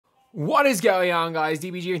What is going on, guys?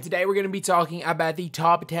 DBG, and today we're going to be talking about the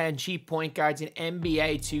top 10 cheap point guards in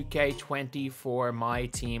NBA 2K24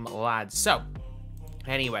 MyTEAM, lads. So,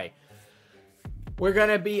 anyway, we're going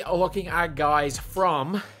to be looking at guys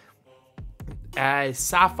from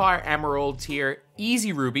Sapphire, Emerald tier,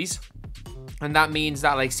 easy rubies. And that means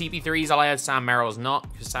that like CP3 is allowed, Sam Merrill's not,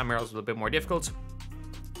 because Sam Merrill's a little bit more difficult.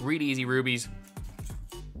 Really easy rubies.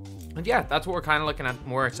 And yeah, that's what we're kind of looking at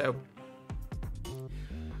more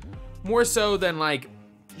so than like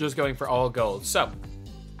just going for all gold. So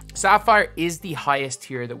Sapphire is the highest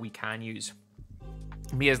tier that we can use,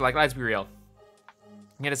 because like, let's be real,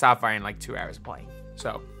 you get a Sapphire in like 2 hours of playing,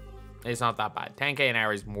 so it's not that bad. 10k an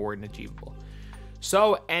hour is more than achievable.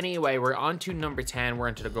 So anyway, we're on to number 10. We're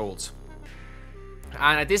into the golds,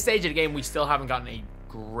 and at this stage of the game we still haven't gotten a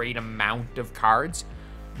great amount of cards,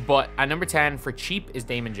 but at number 10 for cheap is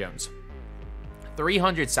Damon Jones.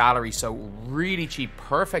 300 salary, so really cheap,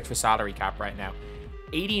 perfect for salary cap right now.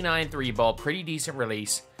 89 3 ball, pretty decent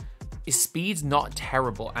release. His speed's not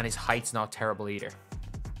terrible and his height's not terrible either.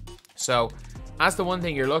 So that's the one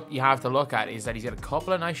thing you have to look at, is that he's got a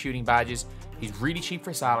couple of nice shooting badges. He's really cheap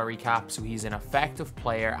for salary cap, so he's an effective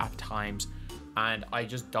player at times, and I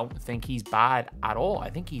just don't think he's bad at all. I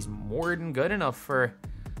think he's more than good enough for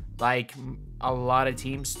like a lot of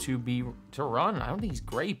teams to run. I don't think he's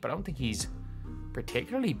great, but I don't think he's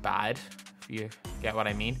particularly bad, if you get what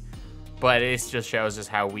I mean. But it just shows us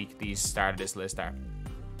how weak these start of this list are.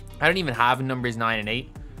 I don't even have numbers 9 and 8.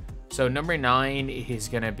 So number 9 is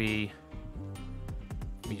gonna be,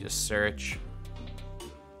 let me just search.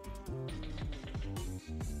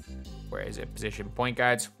 Where is it? Position point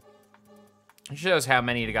guards. It shows how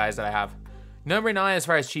many of the guys that I have. Number 9 as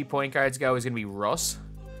far as cheap point guards go is gonna be Russ.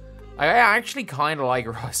 I actually kind of like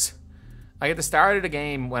Russ. Like at the start of the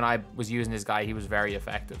game when I was using this guy, he was very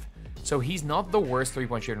effective. So he's not the worst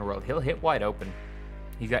three-point shooter in the world. He'll hit wide open.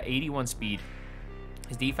 He's got 81 speed.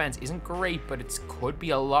 His defense isn't great, but it could be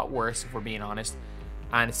a lot worse if we're being honest.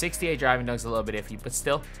 And 68 driving dunk's a little bit iffy, but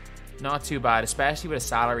still not too bad, especially with a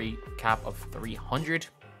salary cap of 300.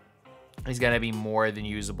 He's going to be more than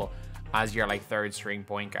usable as your like third string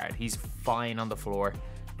point guard. He's fine on the floor,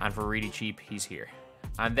 and for really cheap, he's here.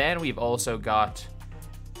 And then we've also got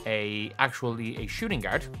actually a shooting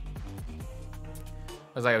guard.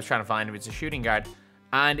 I was trying to find him. It's a shooting guard,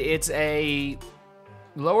 and it's a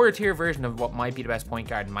lower tier version of what might be the best point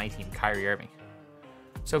guard in my team, Kyrie Irving.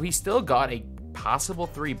 So he's still got a passable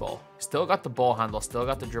 3-ball, still got the ball handle, still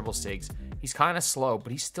got the dribble sigs. He's kind of slow,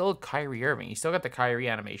 but he's still Kyrie Irving. He's still got the Kyrie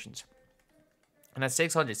animations, and at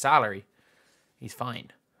 600 salary, he's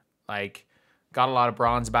fine. Like, got a lot of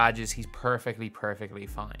bronze badges. He's perfectly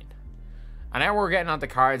fine. And now we're getting on the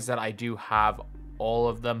cards that I do have all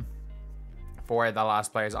of them for the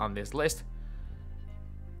last players on this list.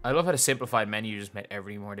 I love how the simplified menu just made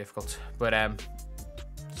everything more difficult, but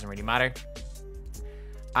doesn't really matter.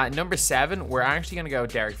 At number 7, we're actually going to go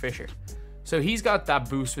with Derek Fisher. So he's got that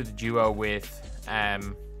boost with the duo with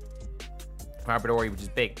Arbadori, which is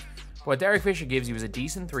big. What Derek Fisher gives you is a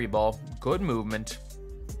decent 3-ball, good movement.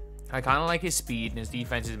 I kind of like his speed, and his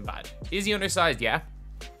defense isn't bad. Is he undersized? Yeah.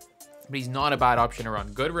 But he's not a bad option to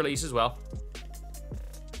run. Good release as well.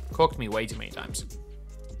 Cooked me way too many times.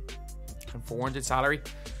 And 400 salary.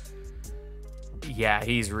 Yeah,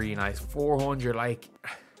 he's really nice. 400, like,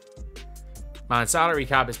 man, salary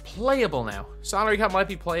cap is playable now. Salary cap might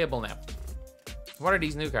be playable now. What are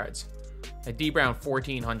these new cards? A D Brown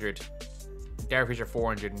 1400, Derek Fisher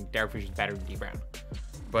 400, and Derek Fisher's better than D Brown.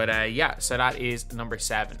 But yeah, so that is number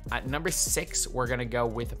 7. At number 6, we're gonna go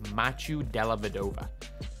with Matthew Dellavedova.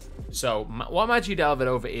 So what Matthew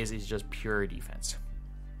Dellavedova is just pure defense.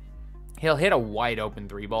 He'll hit a wide open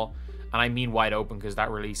 3-ball, and I mean wide open because that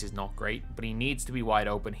release is not great, but he needs to be wide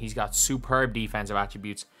open. He's got superb defensive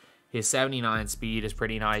attributes. His 79 speed is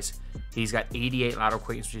pretty nice. He's got 88 lateral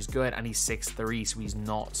quickness, which is good, and he's 6'3", so he's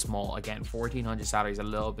not small. Again, 1400 salary is a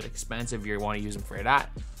little bit expensive if you want to use him for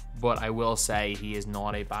that, but I will say he is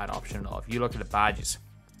not a bad option at all. If you look at the badges,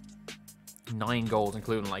 9 gold,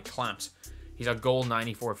 including like clamps. He's got gold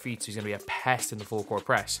 94 feet, so he's going to be a pest in the full court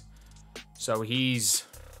press. So he's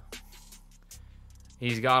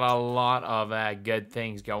got a lot of good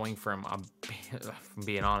things going for him. From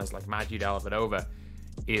being honest, like Matthew Dellavedova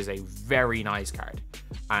is a very nice card,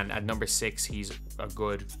 and at number 6, he's a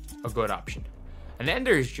good option. And then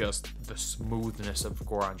there's just the smoothness of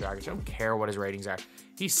Goran Dragic. I don't care what his ratings are.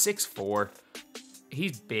 He's 6'4".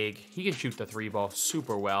 He's big. He can shoot the 3-ball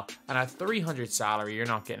super well. And at 300 salary, you're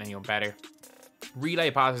not getting anyone better.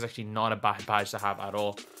 Relay pass is actually not a bad badge to have at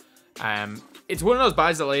all. It's one of those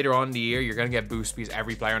badges that later on in the year you're going to get boost because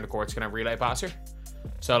every player on the court is going to have relay passer.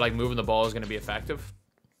 So, like, moving the ball is going to be effective.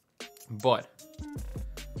 But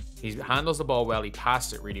he handles the ball well. He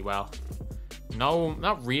passes it really well. No,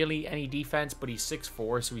 not really any defense, but he's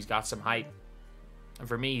 6'4", so he's got some height. And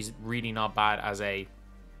for me, he's really not bad as a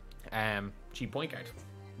cheap point guard.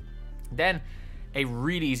 Then, a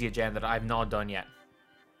really easy agenda that I've not done yet.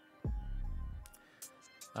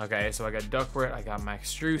 Okay, so I got Duckworth, I got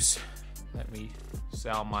Max Strus. Let me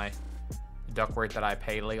sell my Duckworth that I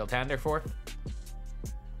paid legal tender for.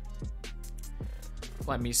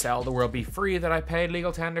 Let me sell the World Be Free that I paid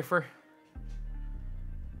legal tender for.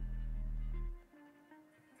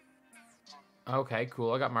 Okay,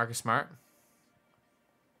 cool. I got Marcus Smart.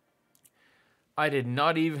 I did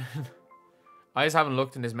not even... I just haven't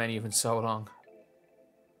looked in this menu in so long.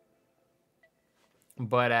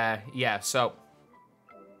 But, yeah, so...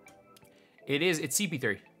 It's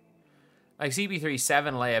CP3. Like, CP3,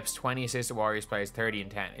 7 layups, 20 assists to Warriors players, 30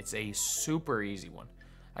 and 10. It's a super easy one.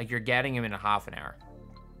 Like, you're getting him in a half an hour.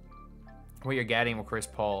 What you're getting with Chris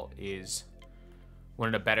Paul is one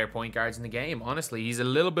of the better point guards in the game. Honestly, he's a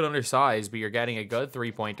little bit undersized, but you're getting a good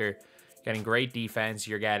three-pointer, getting great defense,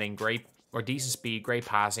 you're getting great or decent speed, great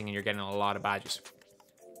passing, and you're getting a lot of badges.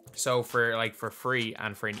 So for free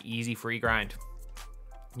and for an easy free grind,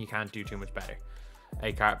 you can't do too much better.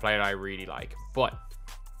 A card player that I really like. But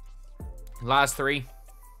last three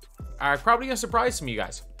are probably a surprise to you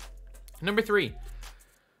guys. Number 3,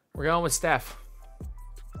 we're going with Steph.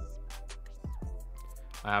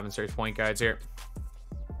 I haven't searched point guards here.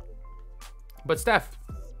 But Steph,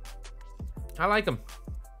 I like him.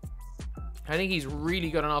 I think he's really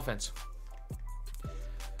good on offense.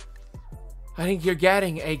 I think you're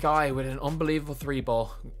getting a guy with an unbelievable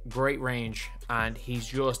 3-ball, great range, and he's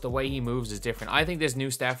just, the way he moves is different. I think this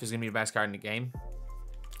new Steph is going to be the best card in the game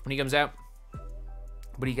when he comes out.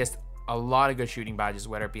 But he gets a lot of good shooting badges,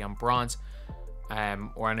 whether it be on bronze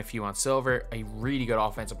or on a few on silver. A really good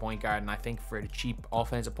offensive point guard, and I think for the cheap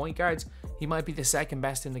offensive point guards, he might be the second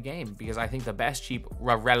best in the game, because I think the best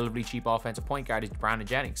relatively cheap offensive point guard is Brandon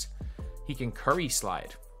Jennings. He can curry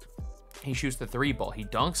slide. He shoots the 3-ball. He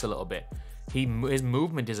dunks a little bit. His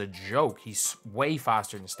movement is a joke. He's way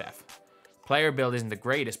faster than Steph. Player build isn't the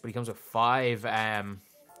greatest, but he comes with 5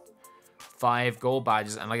 gold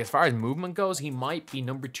badges. And like, as far as movement goes, he might be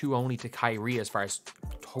number 2 only to Kyrie as far as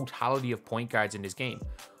totality of point guards in this game.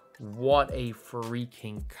 What a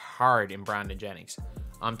freaking card in Brandon Jennings.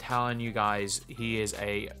 I'm telling you guys, he is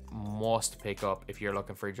a must pick up if you're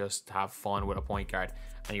looking for just to have fun with a point guard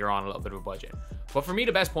and you're on a little bit of a budget. But for me,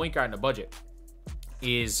 the best point guard in the budget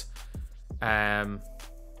is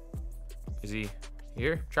he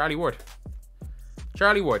here? Charlie Ward.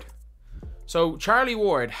 Charlie Ward. So Charlie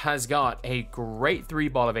Ward has got a great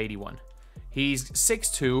 3-ball of 81. He's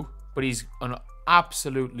 6'2", but he's an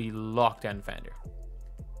absolutely lockdown defender.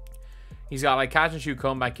 He's got like catch and shoot,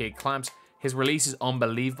 comeback kick, clamps. His release is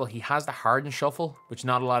unbelievable. He has the Harden shuffle, which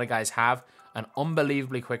not a lot of guys have. An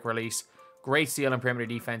unbelievably quick release. Great steal and perimeter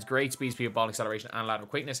defense. Great speed, ball acceleration, and lateral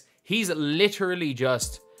quickness. He's literally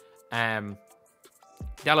just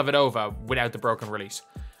Dellavedova without the broken release.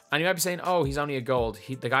 And you might be saying, oh, he's only a gold.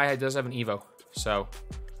 The guy does have an Evo. So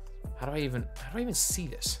how do I even see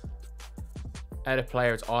this? Edit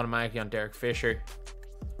player, it's automatically on Derek Fisher.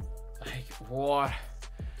 Like, what?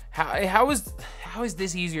 How is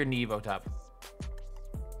this easier than the Evo tab?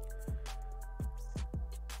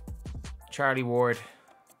 Charlie Ward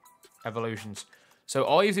evolutions. So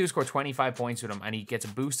all you have to do is score 25 points with him, and he gets a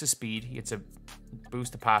boost to speed. He gets a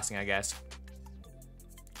boost to passing, I guess.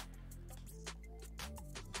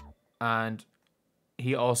 And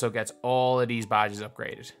he also gets all of these badges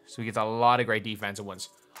upgraded. So he gets a lot of great defensive ones.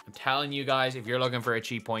 I'm telling you guys, if you're looking for a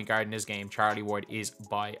cheap point guard in this game, Charlie Ward is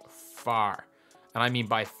by far, and I mean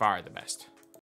by far, the best.